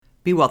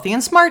Be Wealthy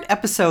and Smart,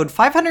 episode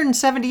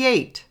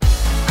 578.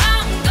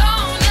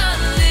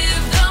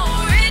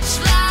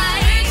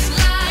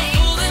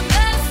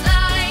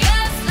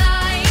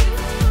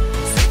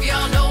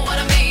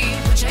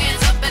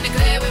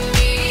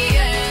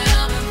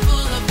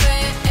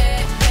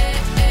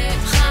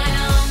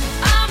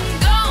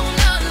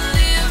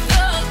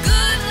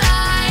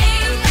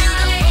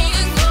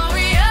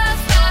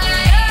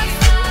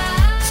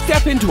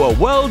 Step into a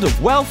world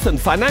of wealth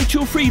and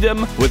financial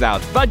freedom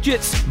without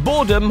budgets,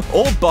 boredom,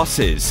 or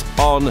bosses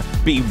on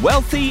Be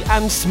Wealthy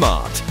and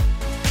Smart.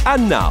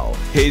 And now,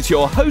 here's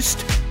your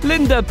host,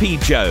 Linda P.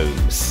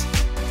 Jones.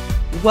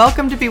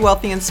 Welcome to Be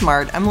Wealthy and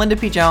Smart. I'm Linda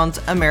P. Jones,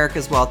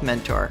 America's Wealth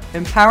Mentor,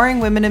 empowering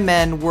women and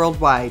men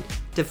worldwide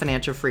to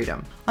financial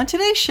freedom. On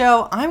today's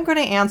show, I'm going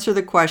to answer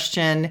the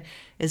question,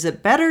 is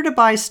it better to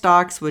buy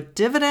stocks with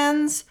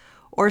dividends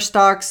or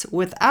stocks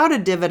without a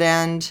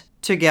dividend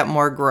to get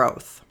more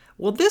growth?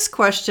 Well, this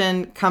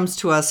question comes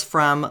to us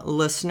from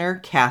listener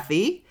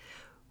Kathy,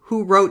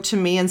 who wrote to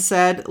me and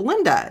said,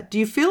 Linda, do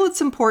you feel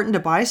it's important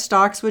to buy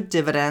stocks with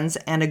dividends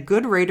and a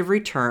good rate of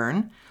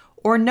return,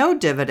 or no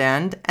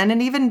dividend and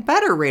an even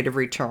better rate of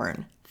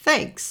return?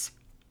 Thanks.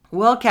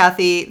 Well,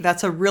 Kathy,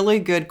 that's a really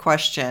good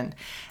question.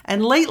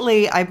 And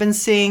lately, I've been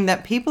seeing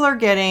that people are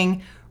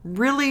getting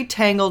really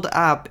tangled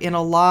up in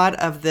a lot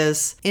of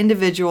this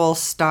individual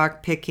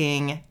stock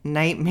picking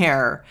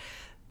nightmare,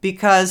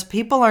 because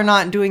people are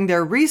not doing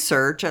their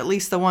research, at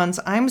least the ones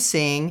I'm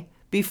seeing,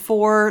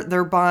 before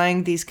they're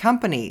buying these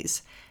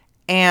companies.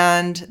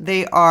 And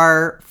they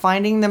are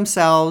finding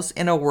themselves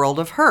in a world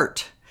of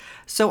hurt.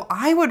 So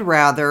I would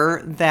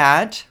rather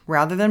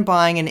than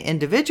buying an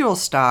individual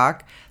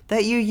stock,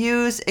 that you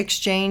use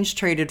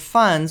exchange-traded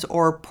funds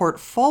or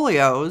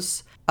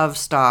portfolios of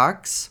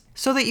stocks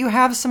so that you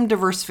have some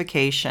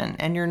diversification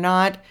and you're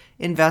not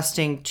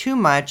investing too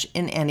much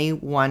in any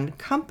one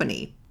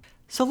company.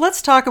 So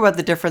let's talk about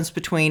the difference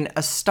between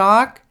a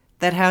stock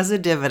that has a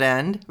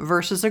dividend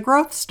versus a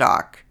growth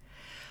stock.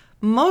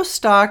 Most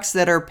stocks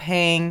that are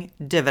paying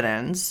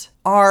dividends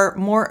are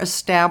more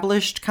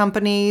established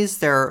companies.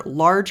 They're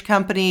large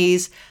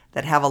companies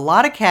that have a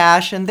lot of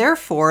cash, and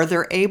therefore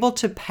they're able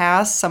to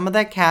pass some of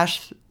that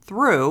cash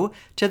through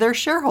to their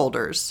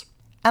shareholders.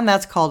 And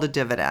that's called a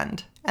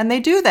dividend. And they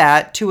do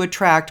that to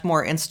attract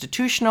more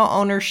institutional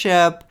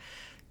ownership,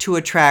 to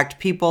attract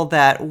people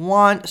that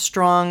want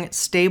strong,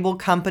 stable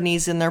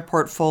companies in their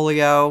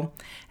portfolio,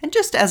 and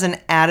just as an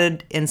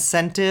added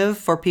incentive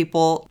for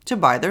people to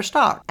buy their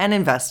stock and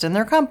invest in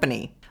their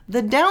company.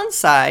 The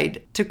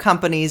downside to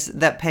companies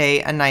that pay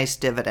a nice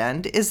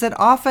dividend is that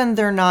often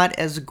they're not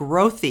as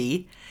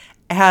growthy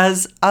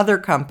as other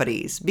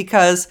companies,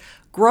 because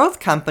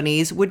growth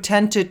companies would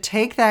tend to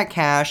take that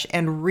cash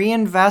and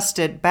reinvest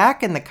it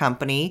back in the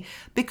company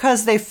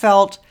because they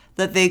felt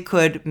that they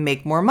could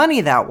make more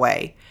money that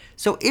way.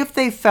 So if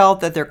they felt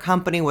that their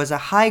company was a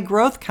high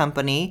growth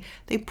company,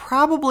 they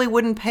probably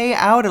wouldn't pay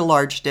out a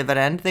large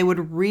dividend. They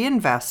would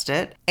reinvest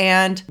it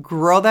and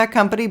grow that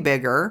company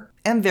bigger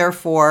and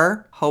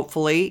therefore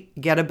hopefully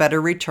get a better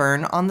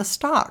return on the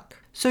stock.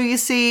 So you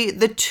see,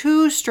 the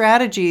two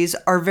strategies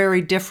are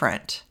very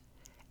different.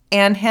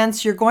 And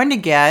hence you're going to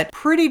get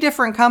pretty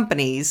different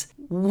companies.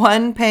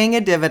 One paying a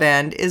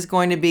dividend is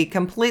going to be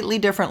completely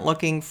different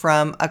looking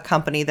from a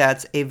company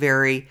that's a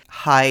very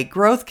high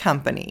growth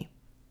company.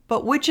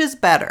 But which is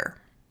better?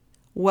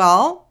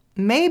 Well,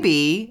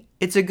 maybe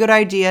it's a good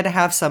idea to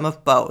have some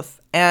of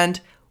both. And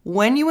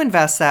when you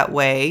invest that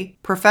way,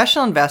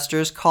 professional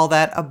investors call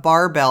that a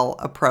barbell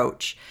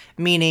approach,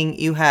 meaning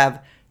you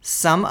have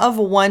some of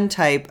one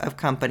type of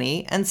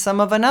company and some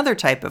of another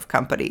type of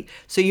company.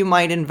 So you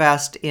might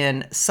invest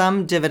in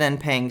some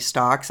dividend-paying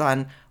stocks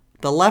on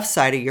the left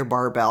side of your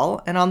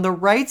barbell, and on the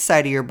right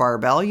side of your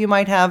barbell, you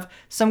might have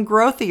some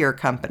growthier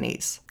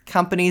companies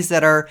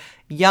that are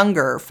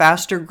younger,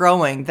 faster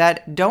growing,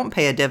 that don't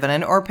pay a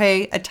dividend or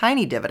pay a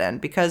tiny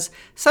dividend, because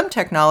some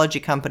technology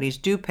companies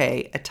do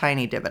pay a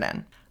tiny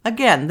dividend.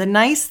 Again, the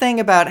nice thing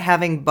about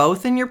having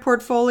both in your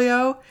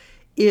portfolio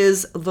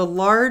is the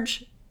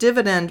large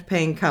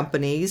dividend-paying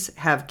companies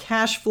have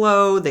cash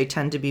flow, they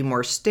tend to be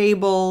more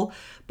stable,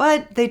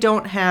 but they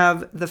don't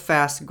have the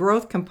fast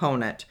growth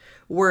component.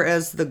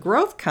 Whereas the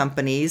growth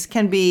companies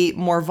can be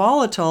more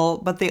volatile,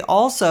 but they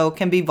also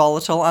can be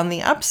volatile on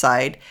the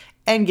upside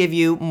and give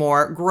you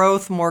more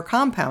growth, more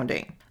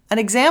compounding. An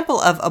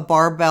example of a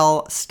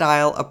barbell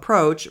style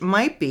approach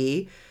might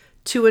be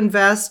to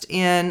invest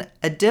in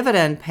a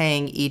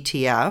dividend-paying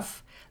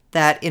ETF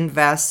that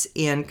invests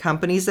in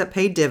companies that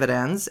pay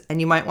dividends.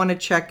 And you might want to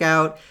check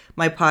out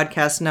my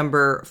podcast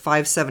number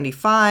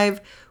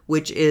 575,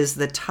 which is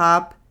the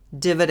top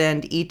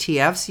dividend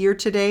ETFs year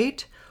to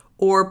date,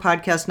 or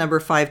podcast number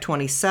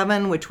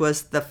 527, which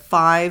was the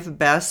 5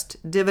 best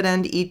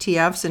dividend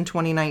ETFs in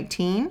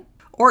 2019.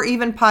 Or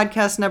even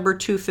podcast number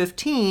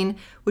 215,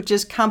 which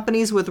is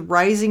companies with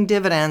rising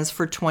dividends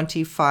for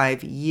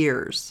 25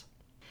 years.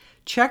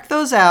 Check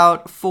those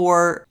out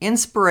for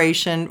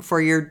inspiration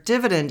for your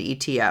dividend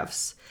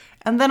ETFs.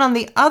 And then on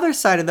the other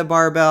side of the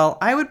barbell,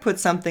 I would put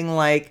something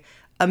like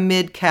a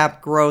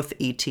mid-cap growth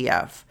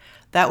ETF.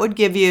 That would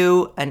give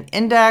you an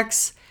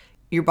index.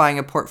 You're buying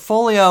a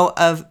portfolio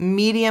of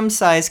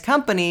medium-sized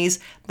companies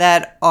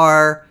that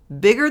are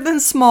bigger than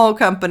small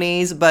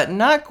companies, but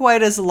not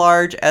quite as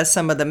large as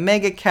some of the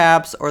mega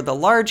caps or the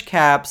large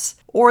caps,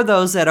 or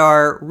those that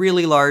are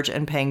really large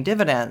and paying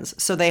dividends.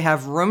 So they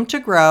have room to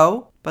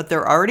grow, but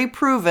they're already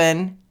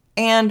proven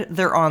and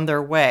they're on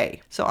their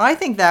way. So I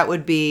think that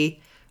would be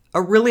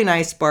a really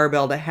nice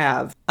barbell to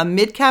have. A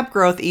mid-cap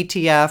growth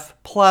ETF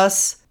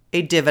plus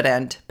a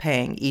dividend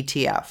paying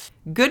ETF.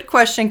 Good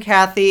question,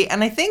 Kathy.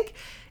 And I think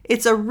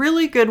it's a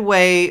really good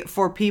way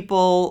for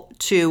people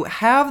to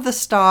have the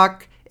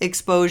stock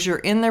exposure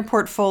in their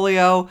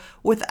portfolio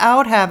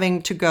without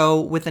having to go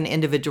with an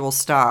individual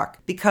stock,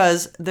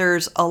 because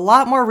there's a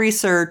lot more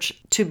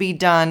research to be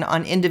done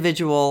on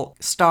individual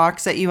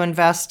stocks that you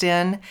invest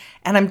in.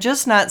 And I'm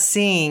just not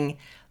seeing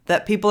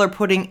that people are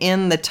putting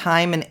in the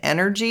time and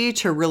energy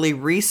to really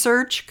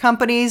research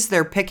companies.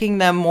 They're picking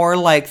them more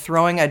like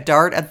throwing a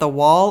dart at the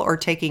wall or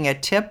taking a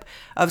tip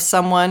of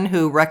someone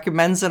who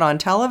recommends it on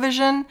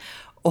television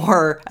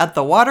or at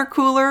the water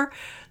cooler.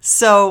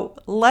 So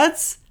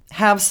let's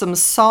have some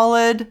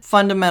solid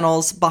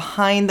fundamentals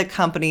behind the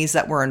companies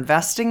that we're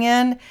investing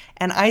in.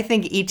 And I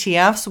think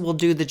ETFs will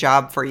do the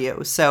job for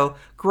you. So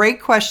great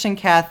question,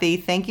 Kathy.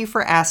 Thank you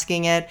for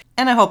asking it.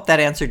 And I hope that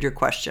answered your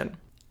question.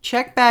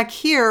 Check back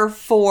here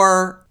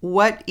for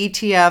what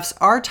ETFs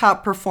are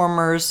top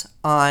performers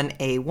on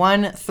a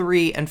 1,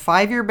 3, and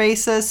 5-year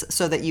basis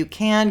so that you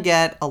can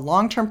get a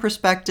long-term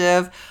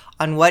perspective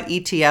on what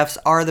ETFs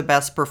are the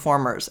best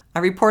performers. I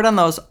report on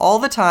those all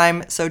the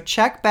time, so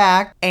check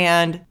back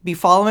and be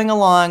following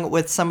along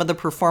with some of the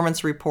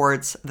performance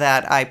reports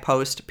that I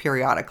post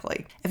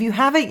periodically. If you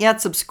haven't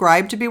yet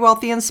subscribed to Be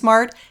Wealthy and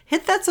Smart,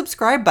 hit that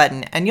subscribe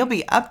button and you'll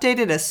be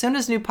updated as soon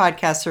as new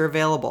podcasts are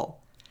available.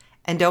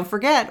 And don't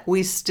forget,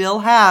 we still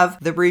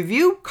have the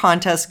review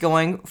contest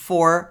going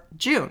for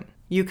June.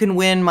 You can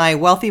win my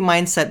Wealthy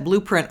Mindset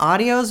Blueprint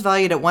audios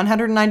valued at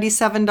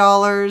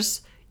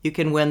 $197. You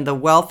can win the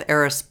Wealth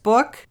Heiress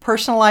book,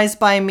 personalized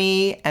by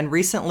me and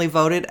recently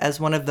voted as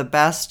one of the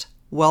best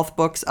wealth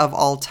books of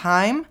all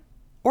time.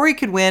 Or you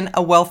could win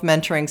a wealth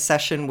mentoring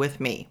session with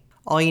me.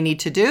 All you need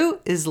to do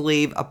is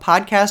leave a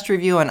podcast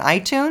review on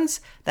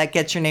iTunes. That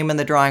gets your name in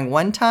the drawing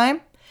one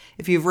time.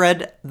 If you've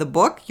read the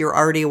book, you're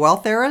already a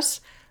wealth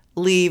heiress.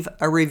 Leave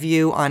a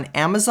review on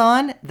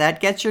Amazon. That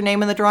gets your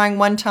name in the drawing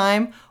one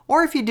time.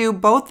 Or if you do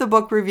both the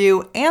book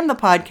review and the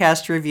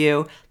podcast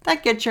review,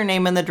 that gets your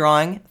name in the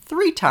drawing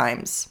 3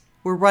 times.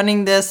 We're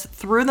running this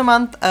through the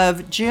month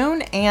of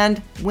June,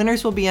 and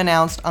winners will be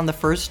announced on the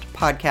first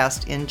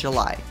podcast in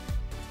July.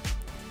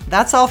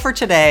 That's all for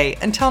today.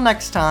 Until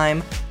next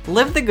time,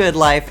 live the good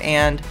life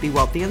and be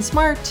wealthy and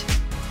smart.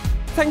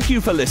 Thank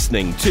you for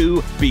listening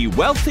to Be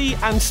Wealthy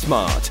and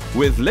Smart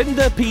with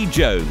Linda P.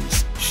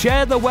 Jones.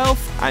 Share the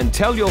wealth and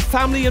tell your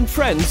family and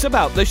friends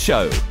about the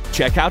show.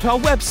 Check out our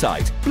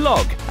website,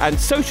 blog, and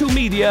social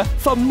media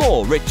for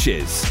more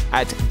riches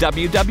at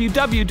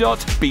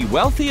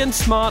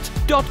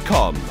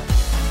www.bewealthyandsmart.com.